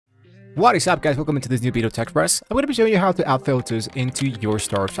What is up, guys? Welcome into this new video Tech Express. I'm going to be showing you how to add filters into your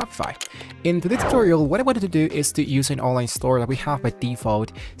store of Shopify. In today's tutorial, what I wanted to do is to use an online store that we have by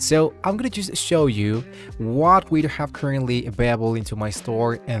default. So I'm going to just show you what we have currently available into my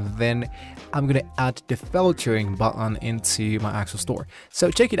store, and then I'm going to add the filtering button into my actual store.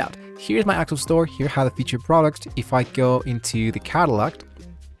 So check it out. Here's my actual store. Here are the featured products. If I go into the catalog,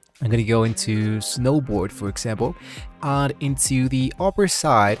 I'm going to go into snowboard, for example, and into the upper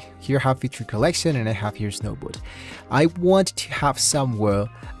side, here I have featured collection and I have here snowboard. I want to have somewhere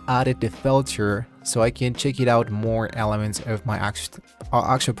added the filter so I can check it out more elements of my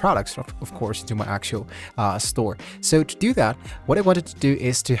actual products, of course, into my actual store. So to do that, what I wanted to do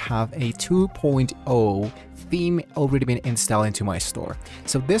is to have a 2.0 theme already been installed into my store.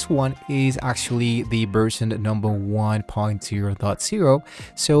 So this one is actually the version number 1.0.0.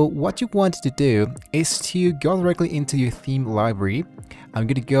 So what you want to do is to go directly into your theme library. I'm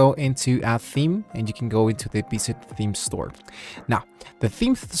going to go into add theme, and you can go into the visit theme store. Now, the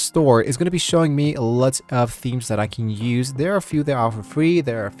theme store is going to be showing me lots of themes that I can use. There are a few that are for free,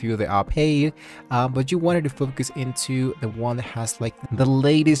 there are a few that are paid, but you wanted to focus into the one that has like the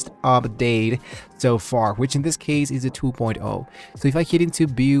latest update so far, which in this case is a 2.0. So if I hit into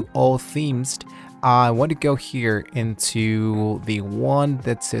view all themes, I want to go here into the one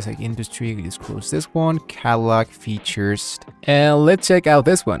that says like industry. We just close this one, catalog, features, and let's check out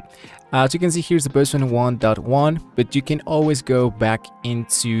this one. As you can see, here's the version 1.1, but you can always go back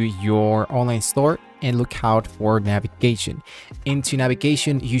into your online store and look out for navigation. Into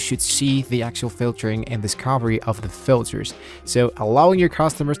navigation, you should see the actual filtering and discovery of the filters. So allowing your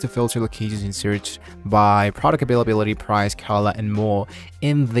customers to filter locations in search by product availability, price, color, and more.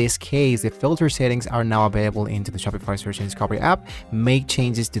 In this case, the filter settings are now available into the Shopify Search and Discovery app. Make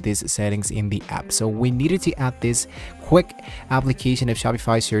changes to these settings in the app. So we needed to add this quick application of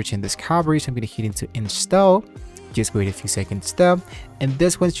Shopify Search and Discovery. So I'm going to hit into install. Just wait a few seconds though, and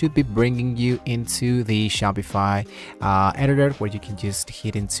this one should be bringing you into the Shopify editor, where you can just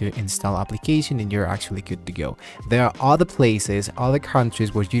hit into install application and you're actually good to go. There are other places, other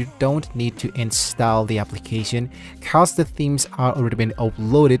countries where you don't need to install the application because the themes are already been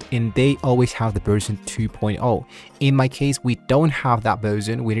uploaded and they always have the version 2.0. In my case, we don't have that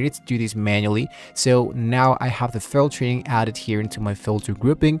version. We needed to do this manually. So now I have the filtering added here into my filter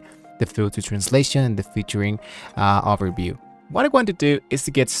grouping, the filter translation, and the featuring overview. What I want to do is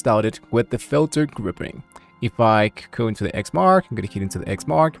to get started with the filter grouping. If I go into the X mark, I'm going to hit into the X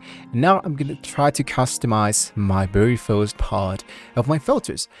mark. And now I'm going to try to customize my very first part of my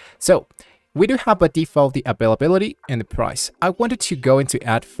filters. So we do have by default the availability and the price. I wanted to go into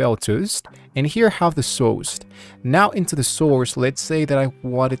add filters, and here I have the source. Now into the source, let's say that I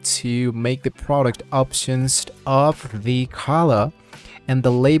wanted to make the product options of the color, and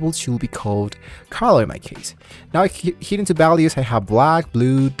the label should be called color in my case. Now I hit into values. I have black,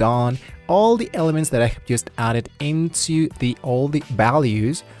 blue, dawn, all the elements that I have just added into all the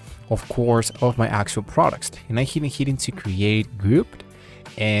values, of course, of my actual products. And I hit into create grouped,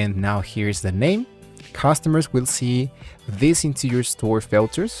 and now here's the name. Customers will see this into your store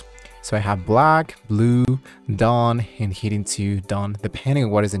filters. So I have black, blue, dawn, and hit into dawn, depending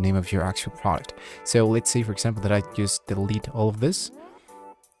on what is the name of your actual product. So let's say, for example, that I just delete all of this.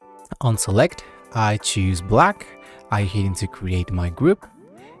 On select, I choose black. I hit into create my group,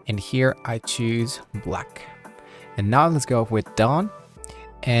 and here I choose black. And now let's go with dawn,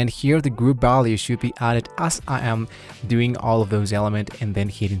 and here the group value should be added as I am doing all of those elements, and then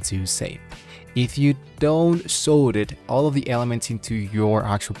hit into save. If you don't sort it all of the elements into your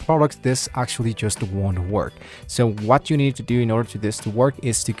actual products, this actually just won't work. So what you need to do in order for this to work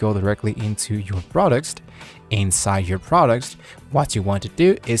is to go directly into your products. Inside your products, what you want to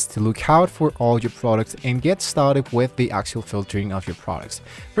do is to look out for all your products and get started with the actual filtering of your products.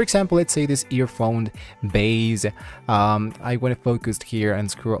 For example, let's say this earphone base. I want to focus here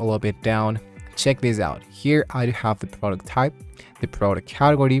and scroll a little bit down. Check this out. Here I have the product type, the product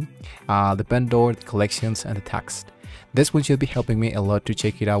category, the vendor, the collections, and the text. This one should be helping me a lot to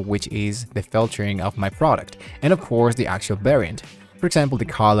check it out, which is the filtering of my product, and of course the actual variant. For example, the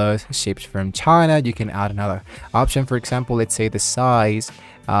colors, ships from China. You can add another option. For example, let's say the size.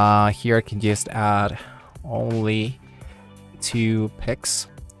 Here I can just add only 2 pics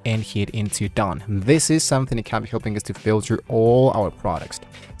and hit into done. This is something that can be helping us to filter all our products.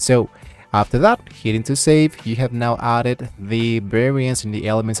 So after that, hit into save. You have now added the variants and the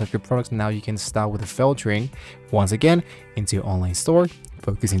elements of your products. Now you can start with the filtering once again into online store,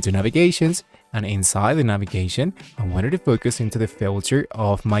 focus into navigations, and inside the navigation, I wanted to focus into the filter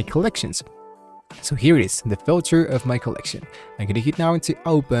of my collections. So here it is, the filter of my collection. I'm gonna hit now into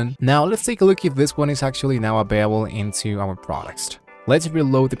open. Now let's take a look if this one is actually now available into our products. Let's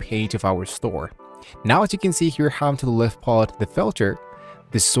reload the page of our store. Now as you can see here, have to the left part the filter,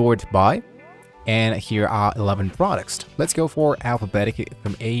 the sort by, and here are 11 products. Let's go for alphabetic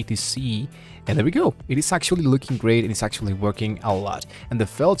from A to C, and there we go. It is actually looking great and it's actually working a lot. And the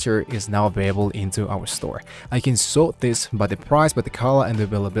filter is now available into our store. I can sort this by the price, by the color, and the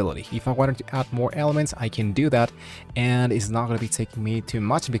availability. If I wanted to add more elements, I can do that, and it's not going to be taking me too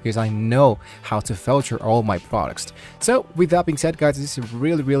much because I know how to filter all my products. So with that being said, guys, this is a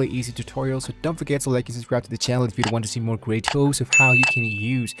really easy tutorial. So don't forget to like and subscribe to the channel if you want to see more great tools of how you can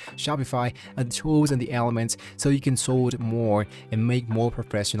use Shopify and the tools and the elements so you can sort more and make more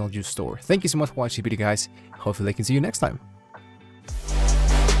professional your store. Thank you so much for watching the video, guys. Hopefully I can see you next time.